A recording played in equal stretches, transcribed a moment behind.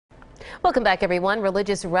Welcome back, everyone.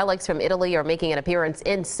 Religious relics from Italy are making an appearance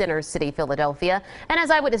in Center City, Philadelphia. And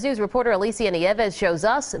as Eyewitness News reporter Alicia Nieves shows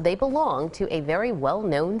us, they belong to a very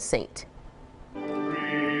well-known saint.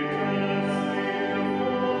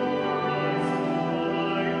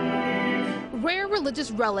 Rare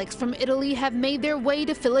religious relics from Italy have made their way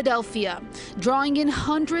to Philadelphia, drawing in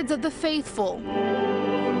hundreds of the faithful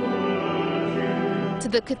to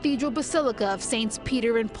the Cathedral Basilica of Saints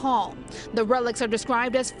Peter and Paul. The relics are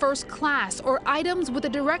described as first class or items with a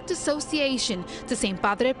direct association to St.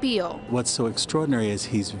 Padre Pio. What's so extraordinary is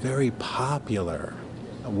he's very popular,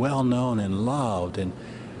 well known and loved, and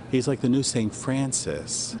he's like the new St.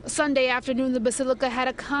 Francis. Sunday afternoon, the Basilica had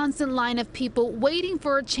a constant line of people waiting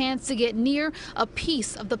for a chance to get near a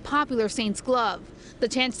piece of the popular saint's glove. The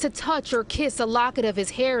chance to touch or kiss a locket of his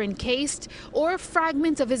hair encased or a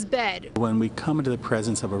fragment of his bed. When we come into the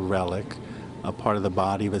presence of a relic, a part of the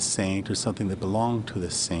body of a saint or something that belonged to the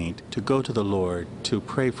saint, to go to the Lord, to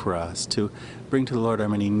pray for us, to bring to the Lord our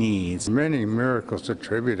many needs. Many miracles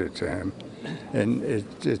attributed to him, and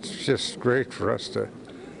it's just great for us to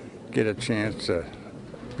get a chance to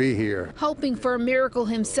be here. Hoping for a miracle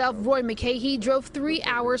himself, Roy McKay drove 3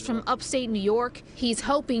 hours from upstate New York. He's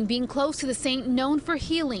hoping being close to the saint known for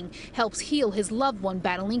healing helps heal his loved one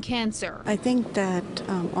battling cancer. I think that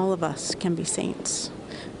all of us can be saints.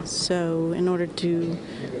 So in order to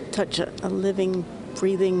touch a living,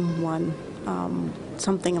 breathing one,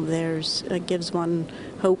 something of theirs gives one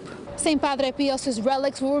hope. St. Padre Pio's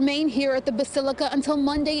relics will remain here at the Basilica until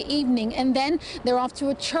Monday evening, and then they're off to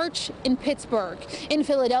a church in Pittsburgh. In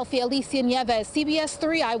Philadelphia, Alicia Nieves, CBS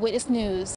 3 Eyewitness News.